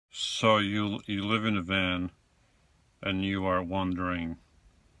So you live in a van and you are wondering,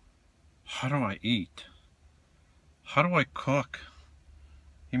 how do I eat? How do I cook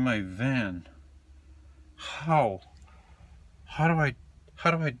in my van? How do I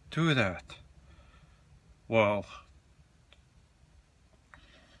do that? Well,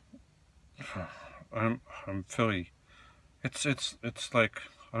 I'm Philly. It's like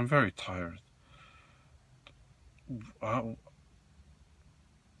I'm very tired.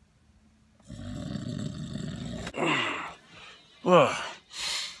 Ugh.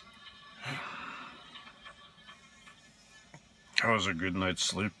 That was a good night's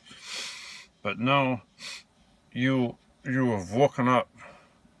sleep. But no, you have woken up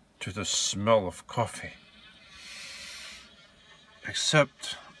to the smell of coffee.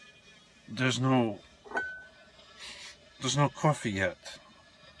 Except there's no coffee yet.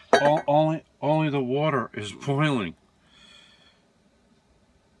 Only the water is boiling.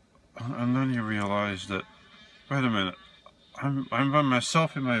 And then you realize that, wait a minute, I'm by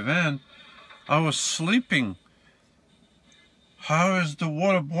myself in my van. I was sleeping. How is the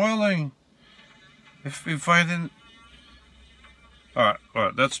water boiling? If I didn't... Alright,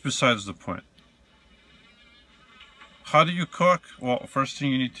 that's besides the point. How do you cook? Well, first thing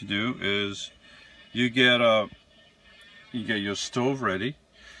you need to do is you get your stove ready,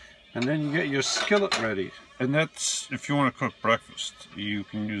 and then you get your skillet ready. And that's if you want to cook breakfast, you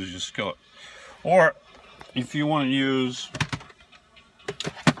can use your skillet. Or if you want to use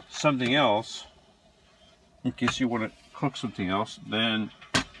something else, in case you want to cook something else, then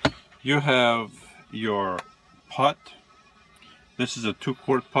you have your pot. This is a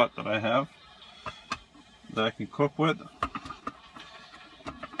 2-quart pot that I have that I can cook with,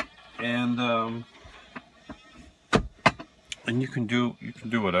 and you can do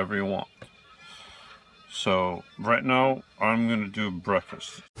whatever you want. So right now I'm gonna do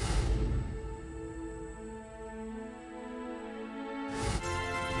breakfast.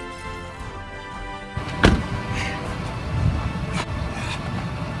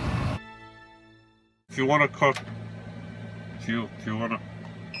 If you want to cook, if you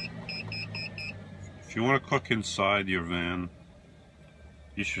want to cook inside your van,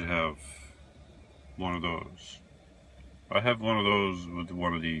 you should have one of those. I have one of those with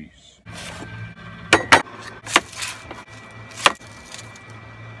one of these.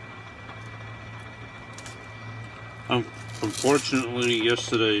 Unfortunately,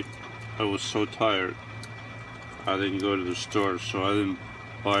 yesterday I was so tired I didn't go to the store, so I didn't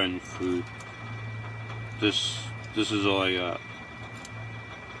buy any food. This is all I got.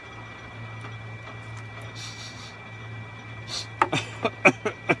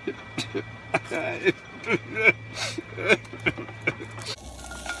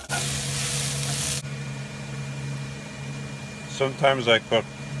 Sometimes I cook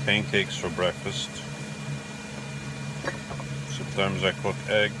pancakes for breakfast. Sometimes I cook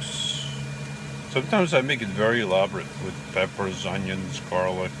eggs. Sometimes I make it very elaborate with peppers, onions,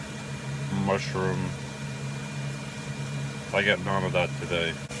 garlic, mushroom. I got none of that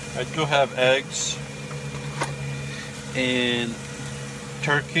today. I do have eggs and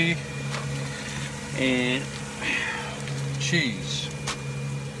turkey and cheese,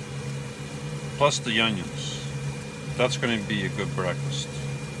 plus the onions. That's going to be a good breakfast.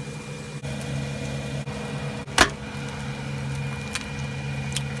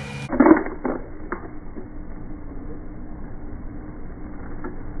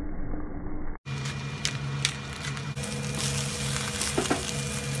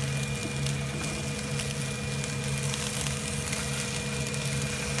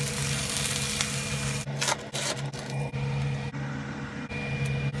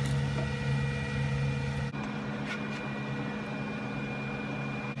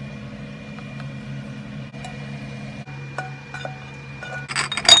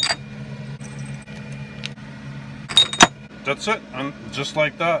 That's it, and just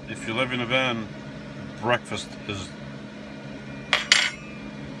like that, if you live in a van, breakfast is...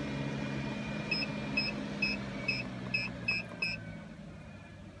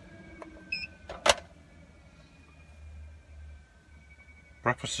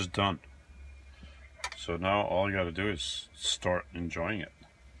 breakfast is done. So now all you gotta do is start enjoying it.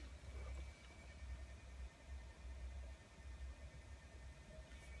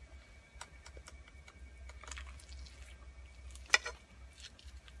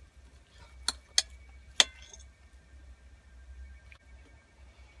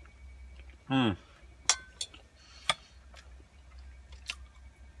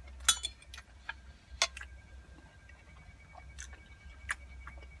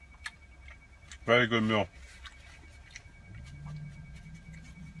 Very good meal.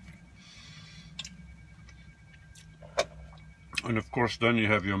 And of course then you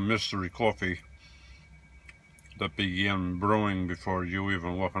have your mystery coffee that began brewing before you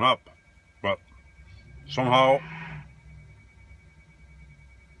even woken up. But somehow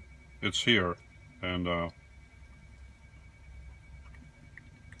it's here, and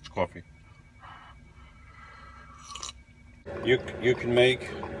it's coffee. You can make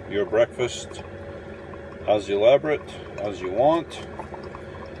your breakfast as elaborate as you want,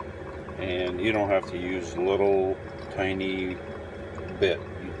 and you don't have to use little tiny bit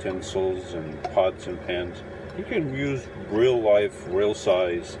utensils and pots and pans. You can use real life, real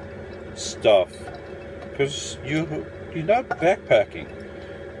size stuff, because you're not backpacking.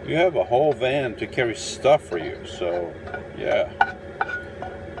 You have a whole van to carry stuff for you, so yeah.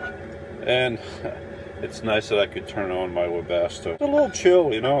 And it's nice that I could turn on my Webasto. It's a little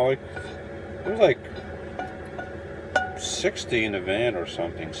chill, you know, like it was like 60 in the van or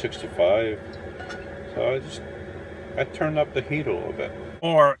something, 65. So I turned up the heat a little bit.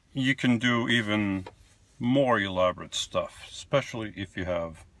 Or you can do even more elaborate stuff, especially if you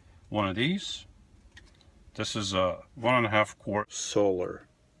have one of these. This is a 1.5 quart solar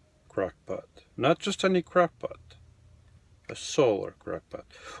crockpot. Not just any crockpot, a solar crockpot.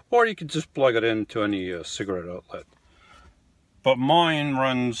 Or you could just plug it into any cigarette outlet. But mine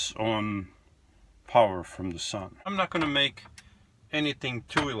runs on power from the sun. I'm not going to make anything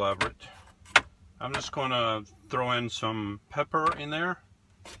too elaborate. I'm just going to throw in some pepper in there.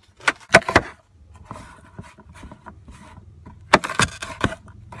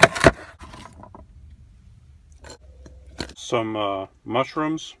 Some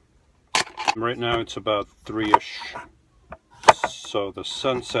mushrooms. Right now it's about 3-ish. So the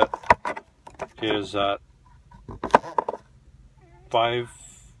sunset is at 5,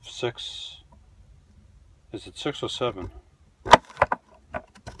 6. Is it 6 or 7?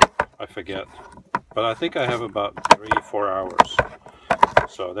 I forget. But I think I have about 3-4 hours.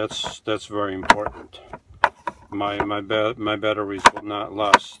 So that's very important. My batteries will not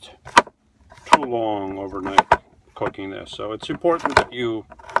last too long overnight cooking this. So it's important that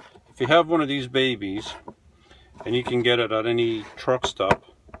if you have one of these babies, and you can get it at any truck stop,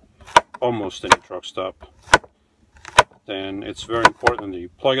 almost any truck stop, then it's very important that you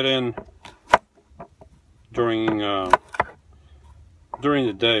plug it in during the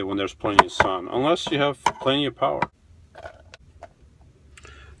day when there's plenty of sun, unless you have plenty of power.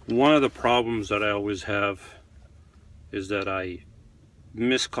 One of the problems that I always have is that I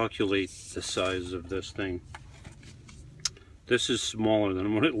miscalculate the size of this thing. This is smaller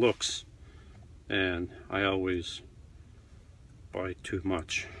than what it looks, and I always buy too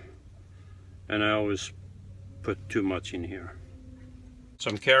much, and I always put too much in here.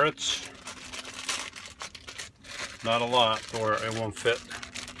 Some carrots, not a lot or it won't fit.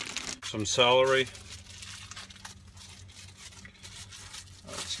 Some celery.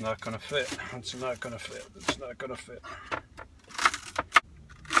 It's not gonna fit. It's not gonna fit. It's not gonna fit.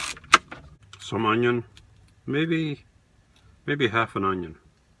 Some onion, maybe half an onion.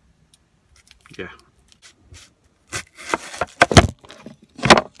 Yeah.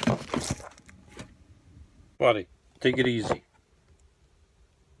 Buddy, take it easy.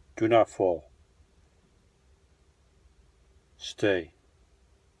 Do not fall. Stay.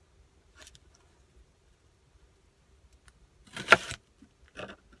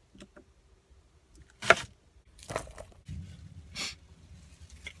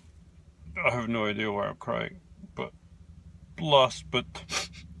 I have no idea why I'm crying, but last but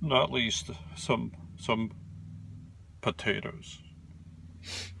not least, some potatoes.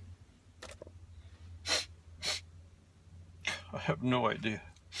 I have no idea.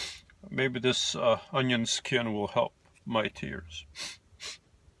 Maybe this onion skin will help my tears.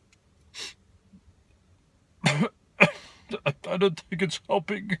 I don't think it's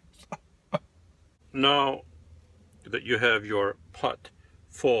helping. Now that you have your pot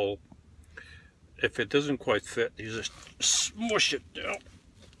full, if it doesn't quite fit, you just smush it down.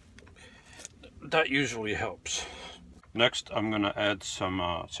 That usually helps. Next, I'm going to add some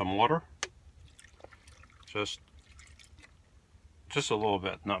water. Just a little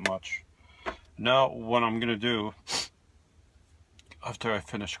bit, not much. Now, what I'm going to do after I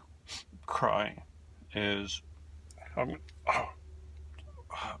finish crying is I'm going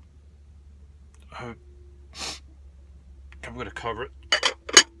to cover it.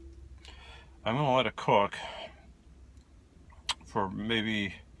 I'm going to let it cook for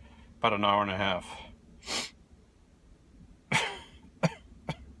maybe about an hour and a half.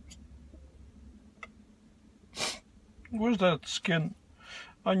 Where's that skin?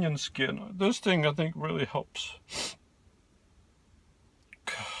 Onion skin. This thing I think really helps.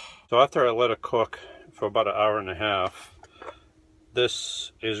 So after I let it cook for about an hour and a half,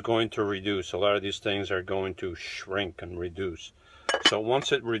 this is going to reduce. A lot of these things are going to shrink and reduce. So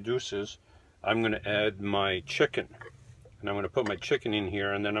once it reduces, I'm going to add my chicken. And I'm going to put my chicken in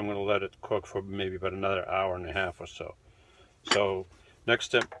here, and then I'm going to let it cook for maybe about another hour and a half or so. So next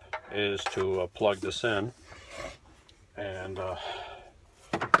step is to plug this in. And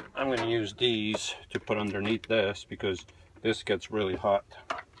I'm going to use these to put underneath this because this gets really hot.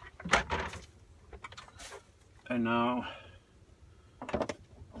 And now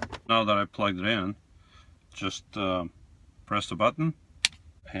that I plugged it in, just press the button,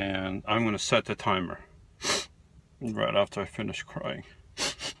 and I'm going to set the timer right after I finish crying.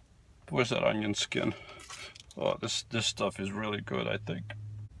 Where's that onion skin? Oh, this stuff is really good, I think.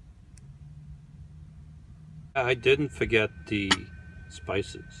 I didn't forget the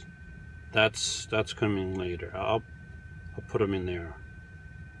spices. That's coming later. I'll put them in there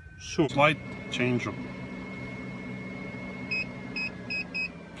soon. Slight change of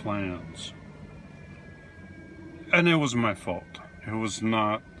plans. And it was my fault. It was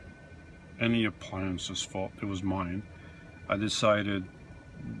not any appliance's fault. It was mine. I decided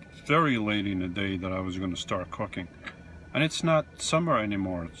very late in the day that I was going to start cooking. And it's not summer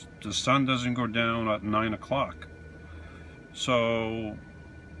anymore. The sun doesn't go down at 9 o'clock. So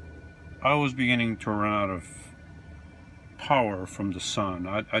I was beginning to run out of power from the sun.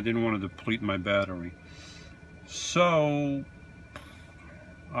 I didn't want to deplete my battery. So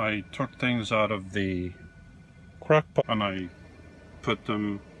I took things out of the crock pot and I put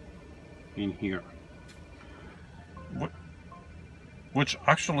them in here. Which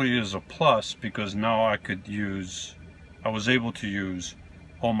actually is a plus, because now I was able to use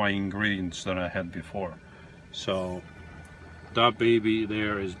all my ingredients that I had before. So that baby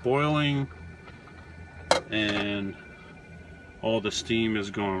there is boiling and all the steam is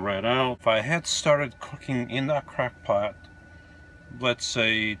going right out. If I had started cooking in that crock pot, let's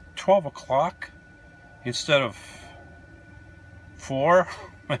say 12 o'clock instead of 4,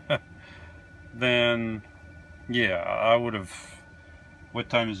 then yeah, I would have, what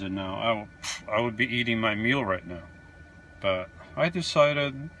time is it now? I would be eating my meal right now. But I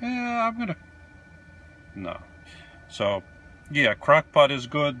decided, yeah, no. So yeah, crock pot is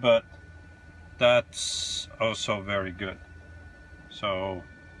good, but that's also very good. So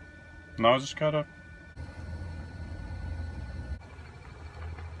now I just gotta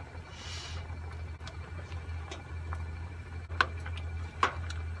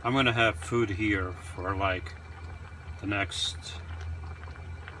I'm gonna have food here for like the next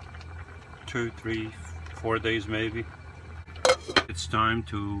 2, 3, 4 days maybe. It's time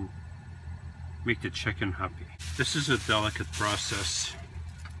to make the chicken happy. This is a delicate process.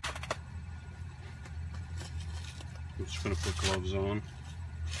 I'm just gonna put gloves on.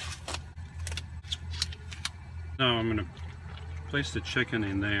 Now I'm gonna place the chicken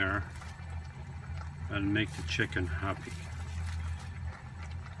in there and make the chicken happy.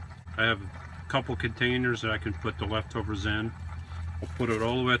 I have a couple containers that I can put the leftovers in. I'll put it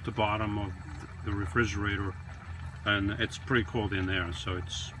all the way at the bottom of the refrigerator, and it's pretty cold in there, so it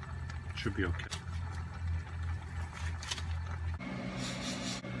should be okay.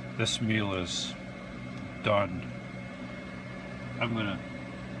 This meal is done. I'm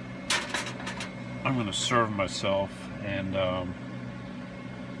gonna serve myself, and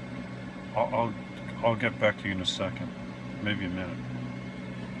I'll get back to you in a second, maybe a minute.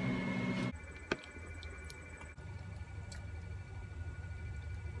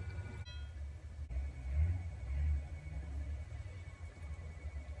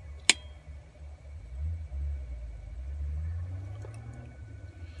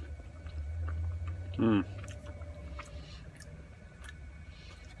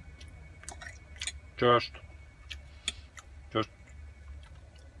 Just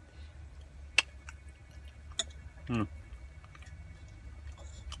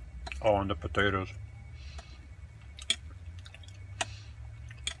oh, and the potatoes.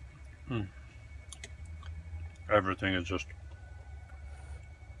 Everything is just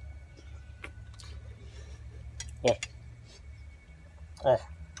oh,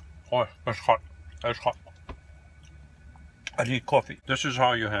 that's hot. That's hot. I need coffee. This is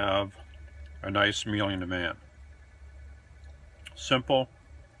how you have a nice meal in the van. Simple,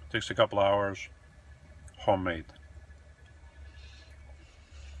 takes a couple hours, homemade.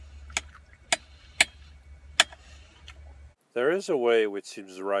 There is a way which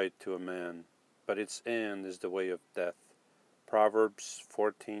seems right to a man, but its end is the way of death. Proverbs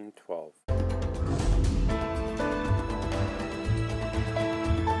 14:12.